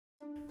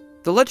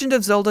The Legend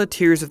of Zelda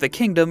Tears of the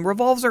Kingdom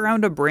revolves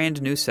around a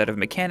brand new set of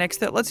mechanics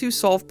that lets you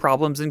solve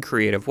problems in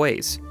creative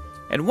ways.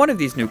 And one of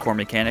these new core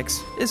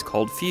mechanics is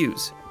called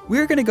Fuse.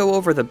 We're going to go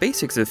over the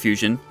basics of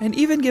fusion, and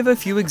even give a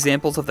few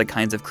examples of the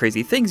kinds of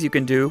crazy things you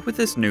can do with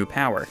this new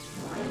power.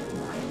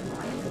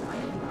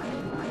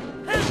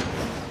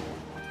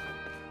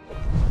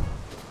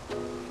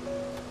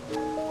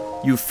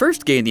 You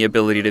first gain the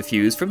ability to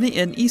fuse from the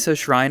Inn Issa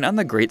Shrine on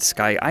the Great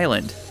Sky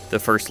Island, the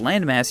first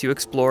landmass you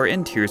explore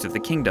in Tears of the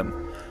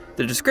Kingdom.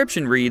 The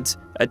description reads,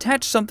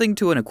 attach something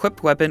to an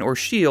equipped weapon or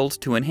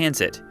shield to enhance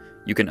it.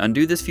 You can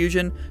undo this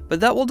fusion, but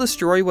that will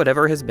destroy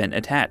whatever has been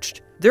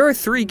attached. There are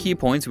 3 key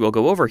points we'll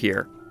go over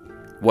here.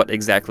 What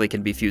exactly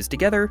can be fused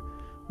together,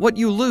 what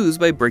you lose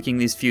by breaking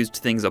these fused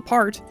things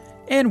apart,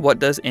 and what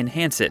does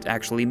enhance it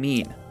actually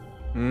mean.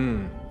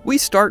 We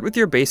start with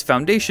your base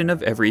foundation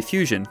of every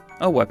fusion,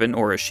 a weapon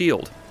or a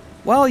shield.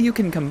 While you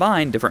can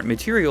combine different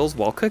materials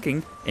while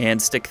cooking, and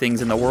stick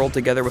things in the world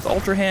together with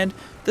Ultra Hand,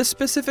 the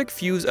specific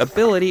fuse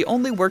ability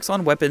only works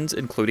on weapons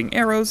including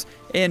arrows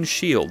and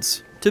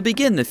shields. To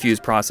begin the fuse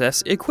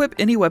process, equip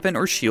any weapon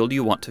or shield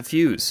you want to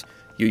fuse.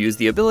 You use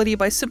the ability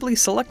by simply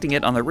selecting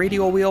it on the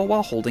radial wheel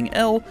while holding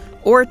L,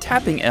 or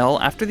tapping L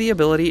after the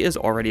ability is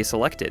already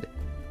selected.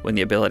 When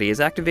the ability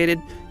is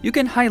activated, you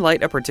can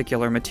highlight a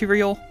particular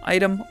material,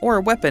 item, or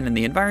weapon in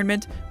the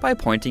environment by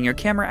pointing your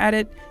camera at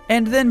it,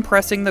 and then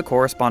pressing the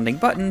corresponding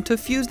button to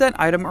fuse that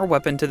item or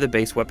weapon to the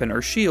base weapon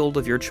or shield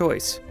of your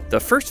choice. The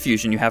first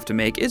fusion you have to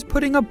make is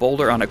putting a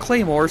boulder on a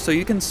claymore so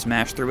you can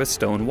smash through a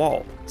stone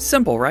wall.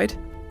 Simple, right?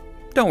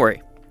 Don't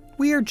worry,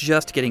 we are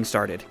just getting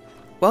started.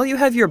 While you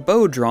have your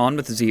bow drawn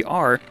with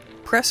ZR,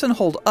 press and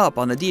hold up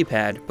on the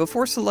D-pad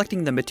before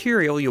selecting the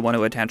material you want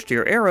to attach to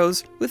your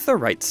arrows with the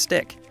right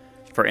stick.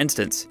 For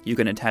instance, you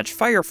can attach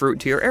fire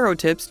fruit to your arrow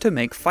tips to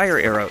make fire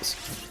arrows.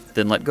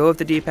 Then let go of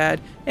the D-pad,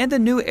 and the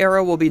new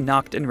arrow will be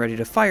knocked and ready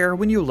to fire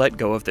when you let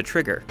go of the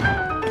trigger.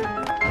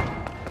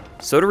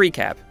 So to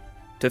recap,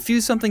 to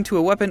fuse something to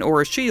a weapon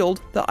or a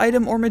shield, the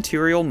item or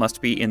material must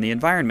be in the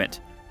environment.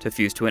 To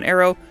fuse to an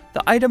arrow,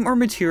 the item or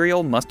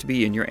material must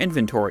be in your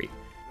inventory.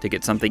 To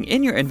get something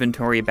in your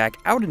inventory back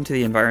out into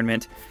the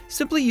environment,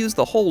 simply use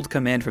the hold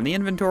command from the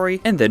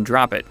inventory and then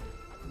drop it.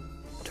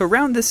 To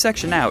round this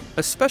section out,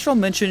 a special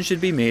mention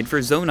should be made for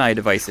Zonai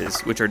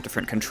devices, which are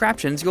different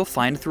contraptions you'll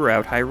find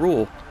throughout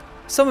Hyrule.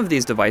 Some of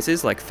these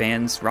devices, like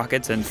fans,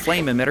 rockets, and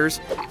flame emitters,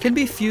 can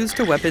be fused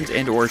to weapons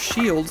and or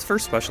shields for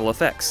special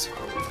effects.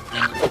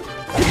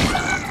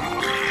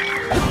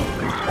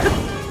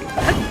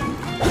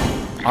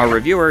 Our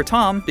reviewer,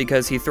 Tom,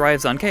 because he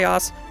thrives on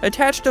chaos,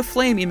 attached a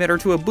flame emitter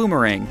to a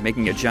boomerang,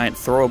 making a giant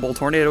throwable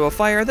tornado of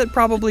fire that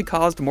probably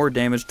caused more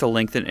damage to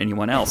Link than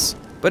anyone else.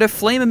 But if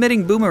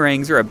flame-emitting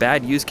boomerangs are a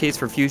bad use case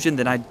for fusion,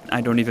 then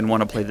I don't even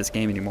want to play this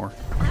game anymore.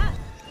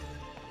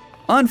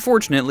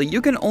 Unfortunately,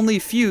 you can only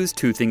fuse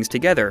 2 things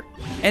together,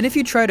 and if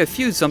you try to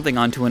fuse something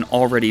onto an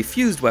already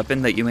fused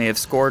weapon that you may have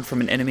scored from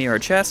an enemy or a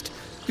chest,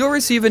 you'll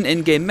receive an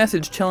in-game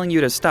message telling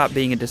you to stop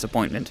being a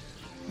disappointment.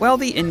 While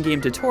the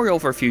in-game tutorial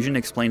for fusion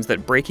explains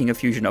that breaking a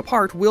fusion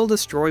apart will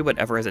destroy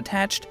whatever is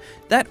attached,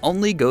 that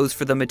only goes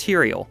for the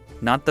material,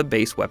 not the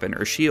base weapon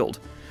or shield.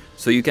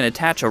 So you can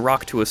attach a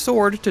rock to a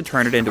sword to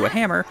turn it into a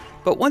hammer,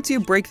 but once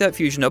you break that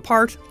fusion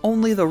apart,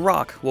 only the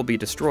rock will be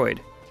destroyed.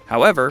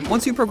 However,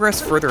 once you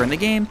progress further in the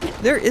game,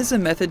 there is a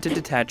method to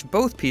detach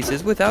both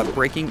pieces without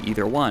breaking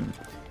either one.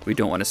 We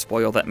don't want to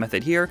spoil that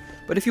method here,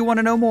 but if you want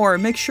to know more,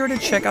 make sure to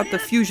check out the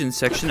fusion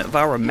section of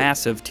our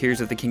massive Tears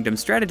of the Kingdom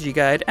strategy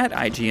guide at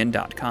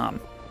IGN.com.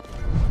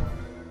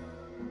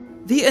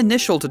 The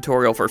initial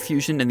tutorial for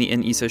fusion in the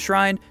Inn Issa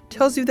Shrine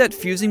tells you that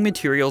fusing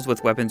materials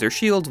with weapons or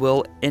shields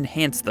will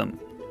enhance them.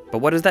 But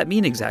what does that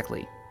mean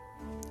exactly?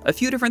 A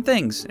few different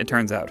things, it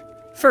turns out.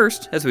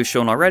 First, as we've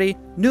shown already,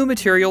 new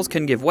materials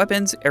can give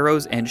weapons,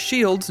 arrows, and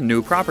shields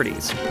new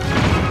properties.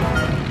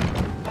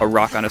 A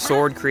rock on a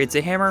sword creates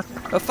a hammer,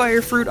 a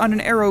fire fruit on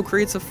an arrow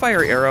creates a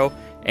fire arrow,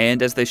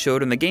 and as they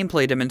showed in the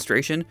gameplay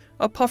demonstration,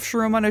 a puff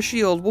shroom on a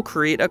shield will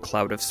create a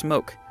cloud of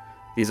smoke.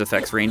 These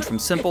effects range from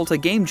simple to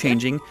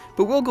game-changing,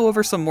 but we'll go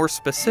over some more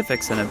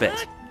specifics in a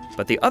bit.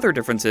 But the other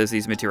differences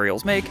these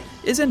materials make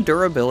is in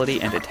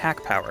durability and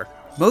attack power.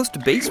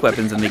 Most base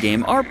weapons in the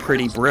game are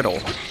pretty brittle.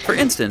 For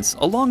instance,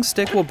 a long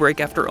stick will break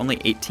after only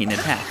 18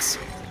 attacks,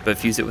 but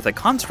fuse it with a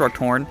construct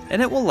horn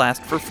and it will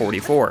last for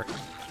 44.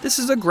 This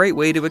is a great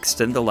way to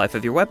extend the life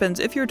of your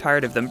weapons if you're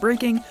tired of them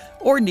breaking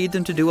or need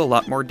them to do a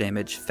lot more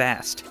damage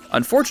fast.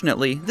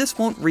 Unfortunately, this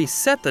won't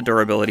reset the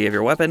durability of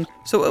your weapon,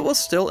 so it will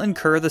still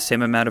incur the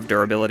same amount of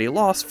durability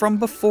loss from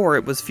before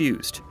it was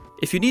fused.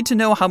 If you need to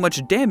know how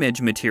much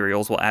damage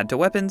materials will add to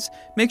weapons,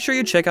 make sure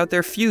you check out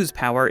their fuse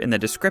power in the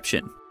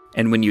description.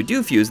 And when you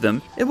do fuse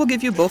them, it will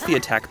give you both the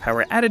attack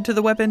power added to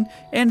the weapon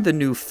and the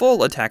new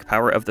full attack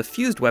power of the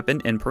fused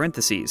weapon in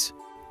parentheses.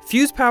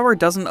 Fuse power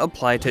doesn't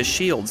apply to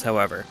shields,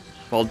 however.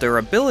 While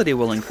durability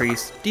will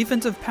increase,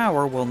 defensive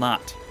power will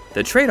not.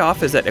 The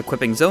trade-off is that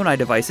equipping Zonai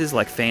devices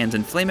like fans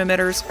and flame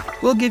emitters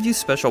will give you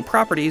special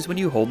properties when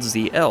you hold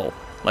ZL.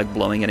 like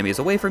blowing enemies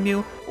away from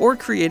you or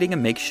creating a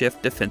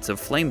makeshift defensive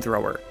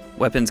flamethrower.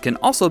 Weapons can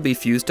also be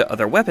fused to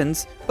other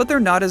weapons, but they're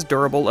not as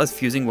durable as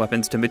fusing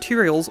weapons to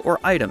materials or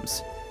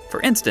items.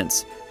 For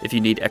instance, if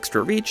you need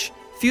extra reach,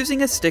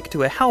 fusing a stick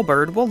to a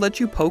halberd will let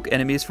you poke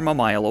enemies from a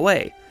mile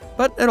away,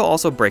 but it'll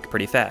also break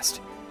pretty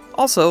fast.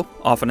 Also,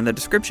 often in the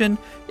description,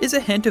 is a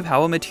hint of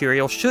how a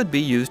material should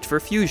be used for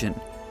fusion.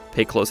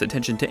 Pay close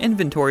attention to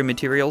inventory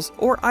materials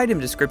or item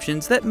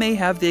descriptions that may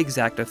have the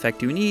exact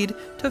effect you need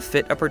to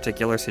fit a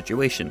particular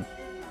situation.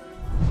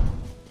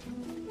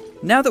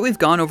 Now that we've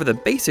gone over the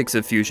basics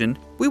of fusion,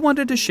 we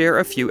wanted to share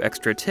a few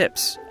extra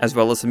tips, as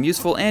well as some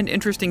useful and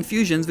interesting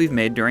fusions we've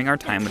made during our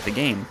time with the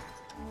game.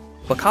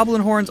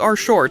 Bokoblin horns are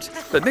short,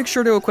 but make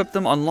sure to equip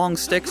them on long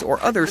sticks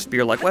or other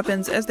spear-like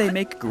weapons as they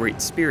make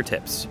great spear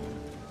tips.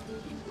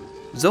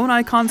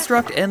 Zonai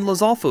Construct and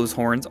Lizalfo's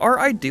horns are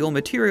ideal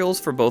materials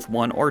for both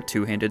one- or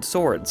two-handed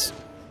swords.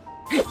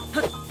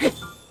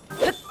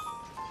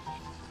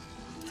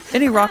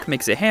 Any rock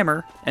makes a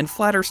hammer, and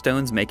flatter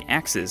stones make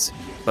axes,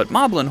 but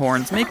Moblin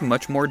horns make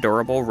much more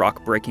durable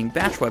rock-breaking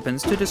bash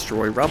weapons to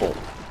destroy rubble.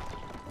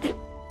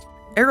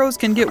 Arrows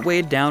can get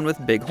weighed down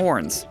with big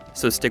horns,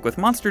 so stick with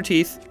monster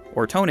teeth,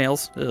 or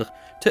toenails,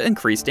 to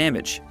increase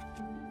damage.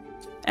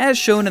 As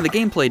shown in the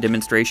gameplay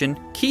demonstration,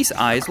 Keese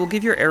eyes will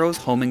give your arrows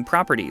homing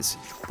properties,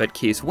 but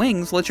Keese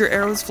wings let your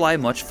arrows fly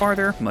much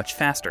farther, much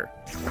faster.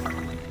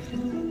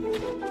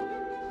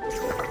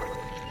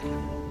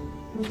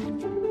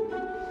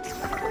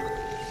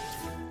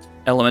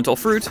 Elemental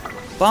fruit,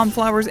 bomb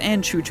flowers,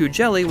 and choo-choo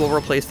jelly will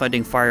replace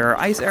finding fire or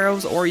ice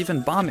arrows or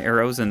even bomb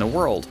arrows in the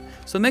world,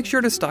 so make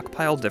sure to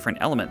stockpile different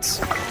elements.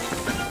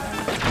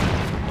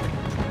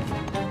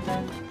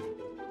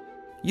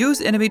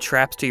 Use enemy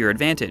traps to your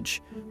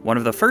advantage. One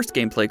of the first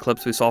gameplay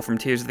clips we saw from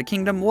Tears of the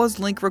Kingdom was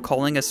Link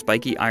recalling a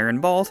spiky iron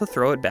ball to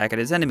throw it back at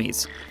his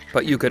enemies,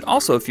 but you could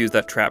also fuse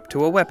that trap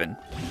to a weapon.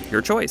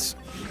 Your choice.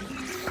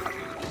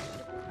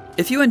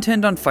 If you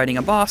intend on fighting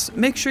a boss,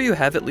 make sure you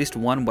have at least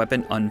one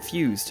weapon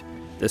unfused.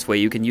 This way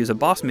you can use a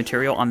boss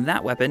material on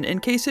that weapon in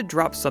case it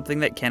drops something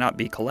that cannot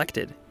be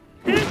collected.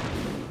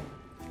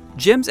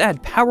 Gems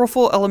add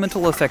powerful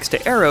elemental effects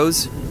to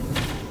arrows,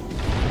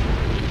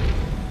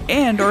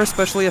 and are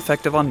especially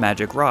effective on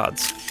magic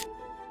rods.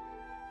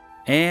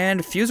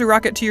 And fuse a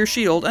rocket to your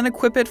shield and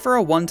equip it for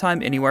a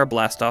one-time anywhere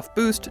blast-off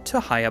boost to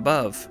high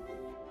above.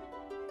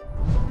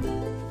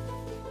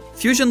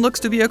 Fusion looks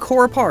to be a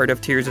core part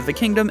of Tears of the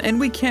Kingdom, and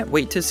we can't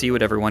wait to see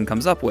what everyone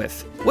comes up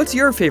with. What's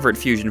your favorite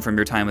fusion from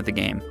your time with the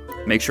game?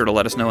 Make sure to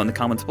let us know in the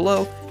comments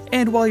below,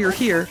 and while you're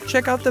here,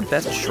 check out the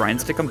Best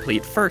Shrines to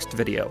Complete First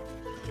video.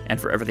 And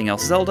for everything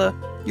else Zelda,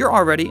 you're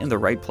already in the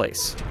right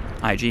place.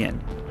 IGN.